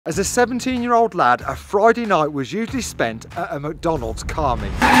As a 17-year-old lad, a Friday night was usually spent at a McDonald's car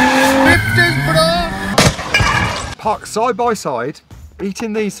meet. Parked side by side,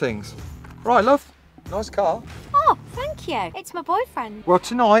 eating these things. Right, love, nice car. Oh, thank you. It's my boyfriend. Well,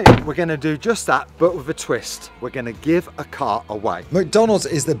 tonight we're going to do just that, but with a twist. We're going to give a car away. McDonald's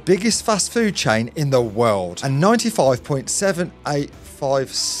is the biggest fast food chain in the world, and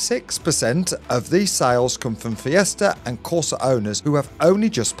 95.7856% of these sales come from Fiesta and Corsa owners who have only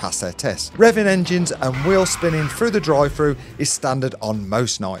just passed their test. Revving engines and wheel spinning through the drive-thru is standard on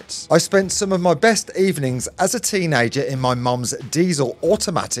most nights. I spent some of my best evenings as a teenager in my mum's diesel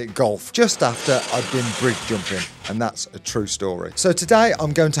automatic Golf just after I'd been bridge jumping, and that's a true story. So today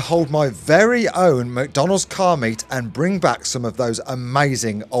I'm going to hold my very own McDonald's car meet and bring back some of those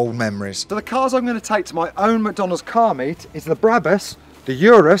amazing old memories. So the cars I'm going to take to my own McDonald's car meet is the Brabus, the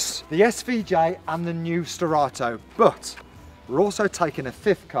Urus, the SVJ and the new Sterato, but we're also taking a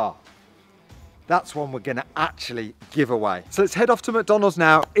fifth car. That's one we're going to actually give away. So let's head off to McDonald's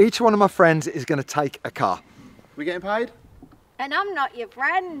now. Each one of my friends is going to take a car. We getting paid? And I'm not your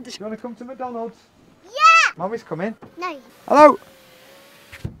friend. Do you want to come to McDonald's? Yeah! Mummy's coming. No. Hello.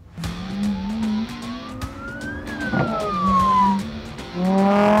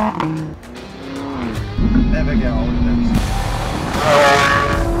 Never get old of this.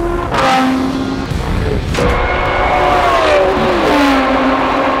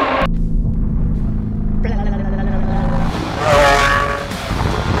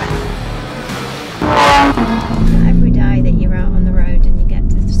 Every day that you're out on the road and you get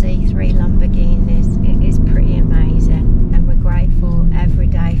to see 3 Lamborghinis, it is pretty amazing, and we're grateful every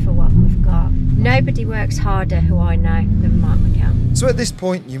day for what we've got. Nobody works harder, who I know, than Mark McCann. So at this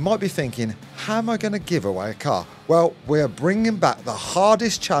point you might be thinking, how am I going to give away a car? Well, we're bringing back the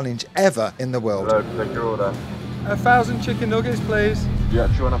hardest challenge ever in the world. Hello, take your order. 1,000 chicken nuggets, please. You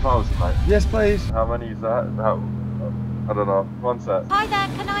actually want 1,000, mate? Yes, please. How many is that? I don't know. One set. Hi there,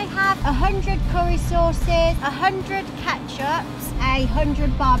 can I have 100 curry sauces, 100 ketchups,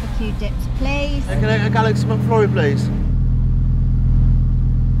 100 barbecue dips, please? Can I get a Galaxy McFlurry, please?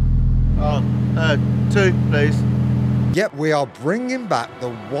 2, please. Yep, we are bringing back the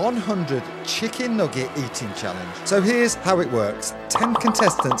 100 chicken nugget eating challenge. So here's how it works. 10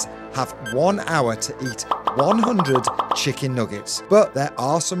 contestants have 1 hour to eat 100 chicken nuggets. But there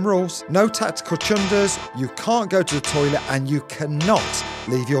are some rules. No tactical chunders, you can't go to the toilet, and you cannot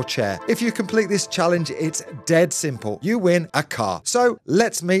leave your chair. If you complete this challenge, it's dead simple. You win a car. So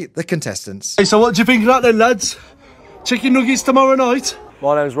let's meet the contestants. Hey, so what do you think of that then, lads? Chicken nuggets tomorrow night?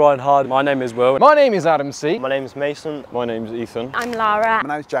 My name's Ryan Hard. My name is Will. My name is Adam C. My name's Mason. My name's Ethan. I'm Lara.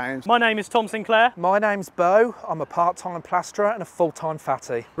 My name's James. My name is Tom Sinclair. My name's Bo. I'm a part-time plasterer and a full-time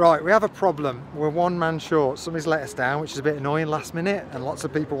fatty. Right, we have a problem. We're 1 man short. Somebody's let us down, which is a bit annoying last minute, and lots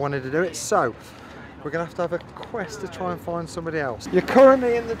of people wanted to do it. So we're going to have a quest to try and find somebody else. You're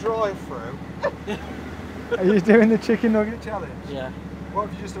currently in the drive-thru. Are you doing the chicken nugget challenge? Yeah. What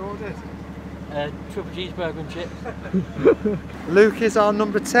have you just ordered? Triple cheeseburger and chips. Luke is our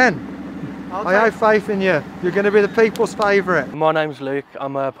number 10. I have faith in you. You're going to be the people's favourite. My name's Luke.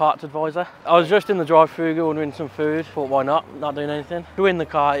 I'm a parts advisor. I was just in the drive-thru ordering some food. Thought, why not? Not doing anything. To win the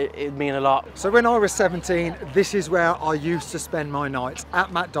car, it'd mean a lot. So when I was 17, this is where I used to spend my nights,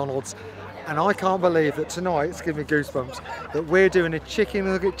 at McDonald's. And I can't believe that tonight, it's giving me goosebumps, that we're doing a chicken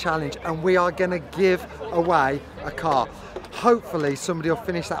nugget challenge and we are going to give away a car. Hopefully somebody will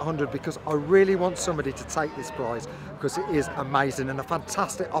finish that 100, because I really want somebody to take this prize, because it is amazing and a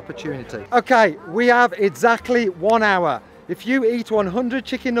fantastic opportunity. Okay, we have exactly 1 hour. If you eat 100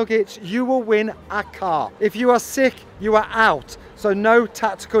 chicken nuggets, you will win a car. If you are sick, you are out. So no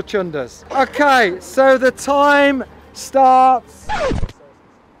tactical chunders. Okay, so the time starts.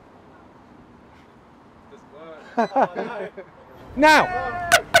 Now.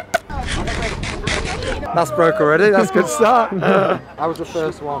 That's broke already, that's a good start. That was the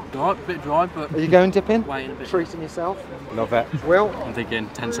first one. Right, a bit dry, but... Are you going dipping? Waiting a bit. Treating yourself? Love it. Will? I'm thinking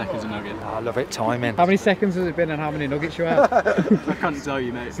 10 seconds a nugget. I love it, timing. How many seconds has it been and how many nuggets you had? I can't tell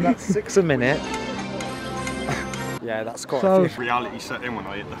you, mate. So that's 6 a minute. Yeah, that's quite a few. Reality set in when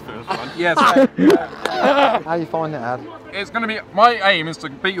I hit the first one. Yes. How you find it, Ad? It's going to be, my aim is to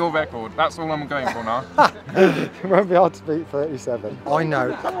beat your record. That's all I'm going for now. It won't be hard to beat 37. I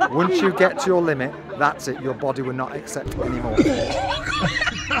know, once you get to your limit, that's it. Your body will not accept it anymore.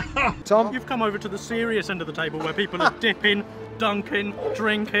 Tom? You've come over to the serious end of the table where people are dipping, dunking,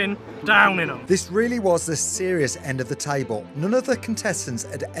 drinking, downing them. This really was the serious end of the table. None of the contestants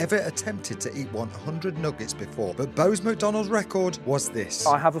had ever attempted to eat 100 nuggets before, but Beau's McDonald's record was this.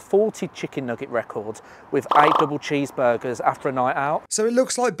 I have a 40 chicken nugget record with 8 double cheeseburgers after a night out. So it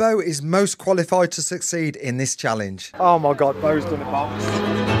looks like Beau is most qualified to succeed in this challenge. Oh my God, Beau's done a box.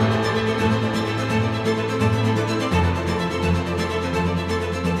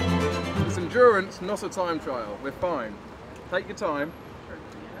 It's endurance, not a time trial. We're fine. Take your time.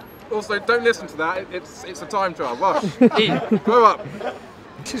 Also, don't listen to that. It's a time trial. Rush. Eat. Grow up.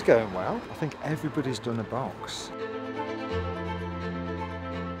 This is going well. I think everybody's done a box.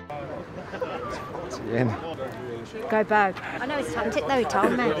 What's he in? Go Beau. I know his tactic though, he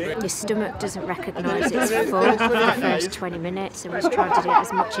told me. Your stomach doesn't recognise it's full for the first 20 minutes, and he's trying to get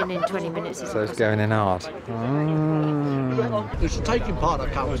as much in 20 minutes as So it's going in hard. It's the taking part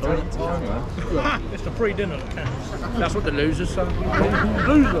that counts, right? It's the pre-dinner that counts. That's what the losers say.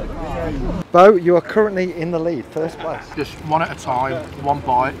 Loser! Beau, you are currently in the lead, first place. Just one at a time, one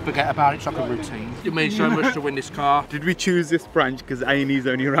bite, forget about it, it's like a routine. It means so much to win this car. Did we choose this branch because A&E's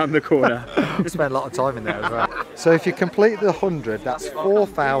only around the corner? We spent a lot of time in there as well. So if you complete the 100, that's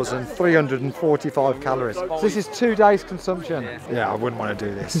 4,345 calories. So this is 2 days consumption. Yeah, I wouldn't want to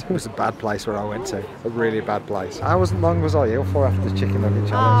do this. It was a bad place where I went to. A really bad place. How long was I ill for after the chicken nugget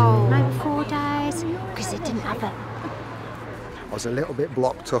challenge? Oh, maybe 4 days, because it didn't have it. I was a little bit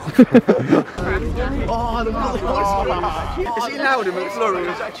blocked up. Is he loud in McFlurry?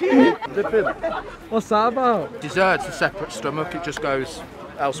 What's that about? Dessert's a separate stomach, it just goes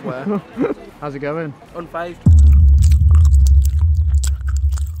elsewhere. How's it going? Unfazed.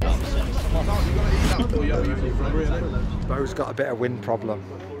 Beau's got a bit of wind problem.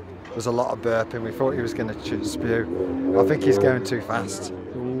 There's a lot of burping. We thought he was going to spew. I think he's going too fast.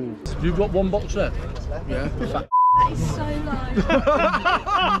 You've got one box left? Yeah. That is so low.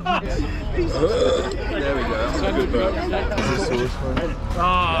 There we go.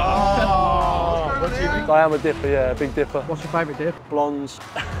 I am a dipper, yeah, a big dipper. What's your favourite dip? Blondes.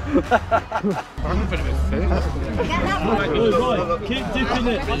 Keep dipping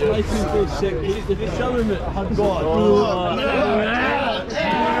it. It's making me feel sick. Keep showing it.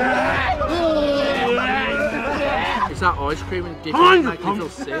 It's that ice cream and dipping that makes you feel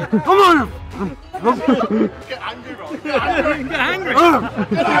sick. Come on! Get angry, Ron. Get angry!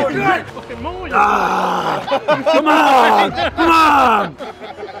 Get angry! Fucking more! Come on! Come on!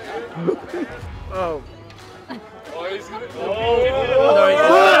 Oh.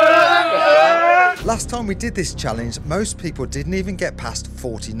 Last time we did this challenge, most people didn't even get past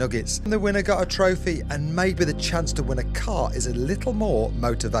 40 nuggets. The winner got a trophy, and maybe the chance to win a car is a little more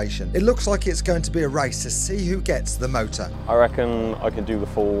motivation. It looks like it's going to be a race to see who gets the motor. I reckon I can do the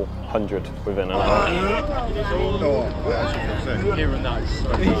full 100 within an hour. Oh no!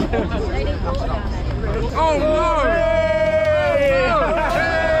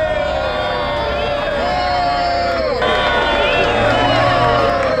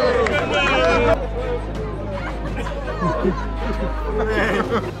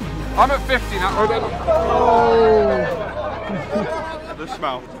 I'm at 50 now. Oh. The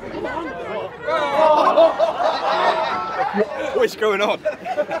smell. What is going on?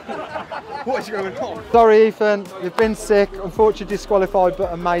 What is going on? Sorry, Ethan. You've been sick. Unfortunately disqualified,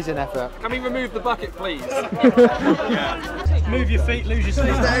 but amazing effort. Can we remove the bucket, please? Move your feet, lose your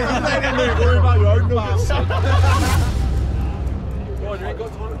sleep. Worry about your own nuggets.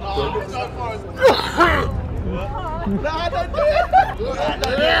 No, don't do it!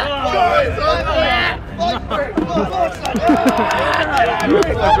 Do you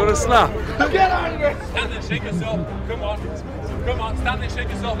want a slap? Get angry! Stand and shake yourself. Come on. Come on, stand and shake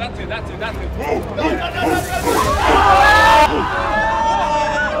yourself. That's it, that's it, that's it.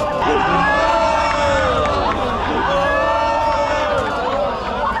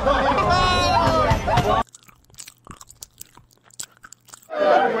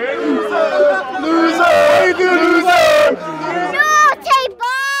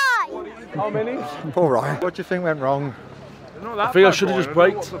 How many? Poor Ryan. What do you think went wrong? I think I should have just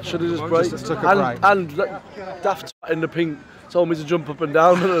braked. Should have just braked. Just took a break. And daft in the pink told me to jump up and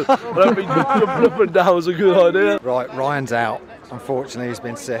down. I don't think jumping up and down was a good idea. Right, Ryan's out. Unfortunately, he's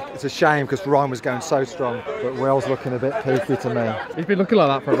been sick. It's a shame because Ryan was going so strong, but Will's looking a bit poofy to me. He's been looking like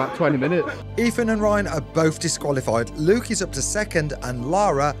that for about 20 minutes. Ethan and Ryan are both disqualified. Luke is up to second and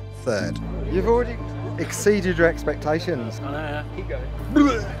Lara third. You've already exceeded your expectations. I know, yeah. Keep going.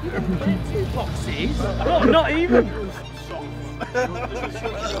 Boxes? Not even.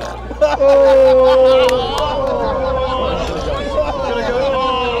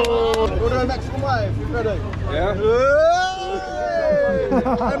 Order a Mexican wave, you ready? Yeah.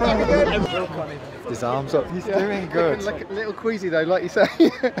 His arms up. He's doing good. Like a little queasy though, like you say.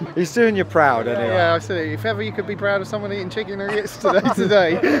 He's doing you proud, anyway. Yeah, absolutely. If ever you could be proud of someone eating chicken nuggets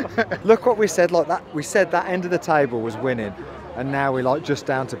today. Look what we said like that. We said that end of the table was winning, and now we're like just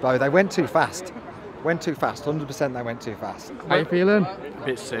down to Bo. They went too fast. 100% they went too fast. How you feeling? A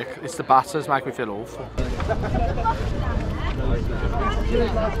bit sick. It's the batters make me feel awful.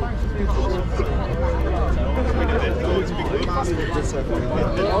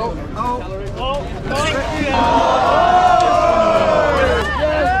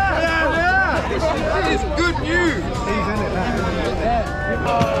 This is good news. He's in it now.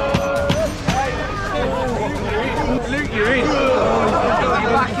 Luke, you're in.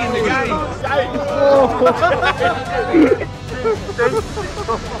 You're back in the game.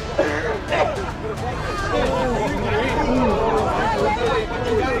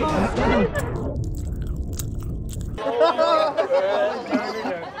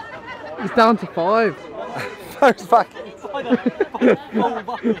 He's down to 5. Bo's back.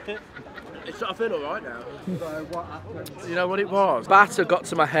 I feel alright now. You know what it was? Batter got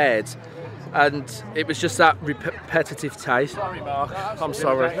to my head and it was just that repetitive taste. Sorry, Mark. I'm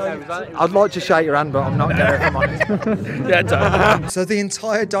sorry. I'd like to shake your hand, but I'm not going to, if I'm honest. Yeah, don't. So the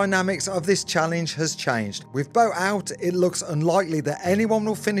entire dynamics of this challenge has changed. With Bo out, it looks unlikely that anyone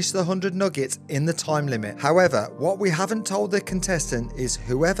will finish the 100 nuggets in the time limit. However, what we haven't told the contestant is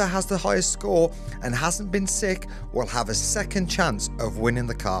whoever has the highest score and hasn't been sick will have a second chance of winning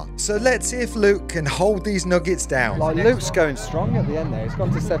the car. So let's see if Luke can hold these nuggets down. Like Luke's going strong at the end there. He's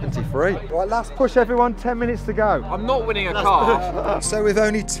gone to 73. Right, last push everyone, 10 minutes to go. I'm not winning a car. So with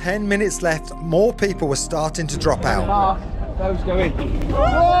only 10 minutes left, more people were starting to drop out. Those go in.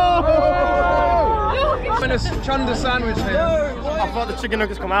 I'm in a chunder sandwich here. I thought the chicken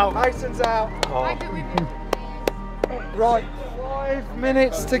nuggets come out. Mason's out. Right, 5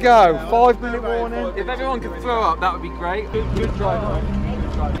 minutes to go. 5-minute warning. If everyone could throw up, that would be great. Good drive.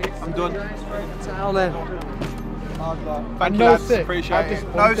 I'm done. Towel in. Thank you, no lads. sick. Appreciate it.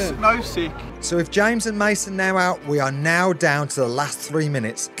 No sick. So with James and Mason now out, we are now down to the last 3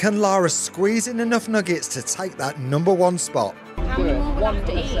 minutes. Can Lara squeeze in enough nuggets to take that #1 spot? How many more will I have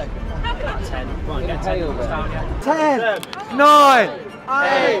to eat? 10. Go on, get 10 nuggets down, yeah. 10, 9,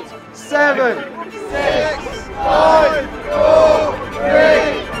 8, 7, 6, 5, 4, 3,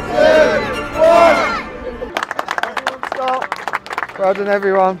 2, 1. Stop. Well done,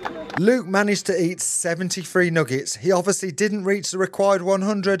 everyone. Luke managed to eat 73 nuggets. He obviously didn't reach the required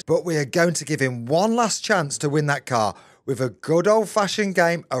 100, but we are going to give him one last chance to win that car with a good old-fashioned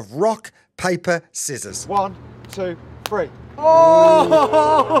game of rock, paper, scissors. 1, 2, 3.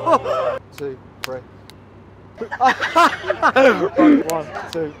 Oh! 2, 3. 1,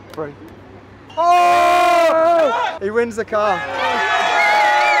 2, 3. Oh! He wins the car.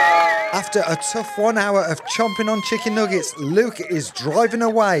 After a tough 1 hour of chomping on chicken nuggets, Luke is driving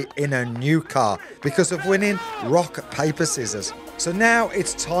away in a new car because of winning rock, paper, scissors. So now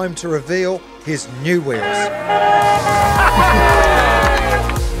it's time to reveal his new wheels.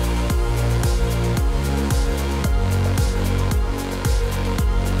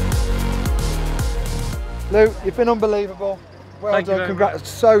 Luke, you've been unbelievable. Well Thank you done, very congrats.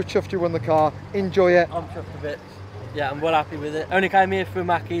 So chuffed you won the car. Enjoy it. I'm chuffed a bit. Yeah, I'm well happy with it. Only came here for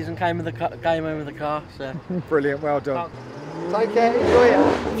Mackey's and came home with the car, so. Brilliant, well done. Take care, enjoy it.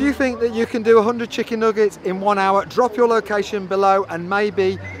 If you think that you can do 100 chicken nuggets in 1 hour, drop your location below and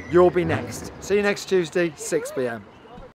maybe you'll be next. See you next Tuesday, 6 p.m.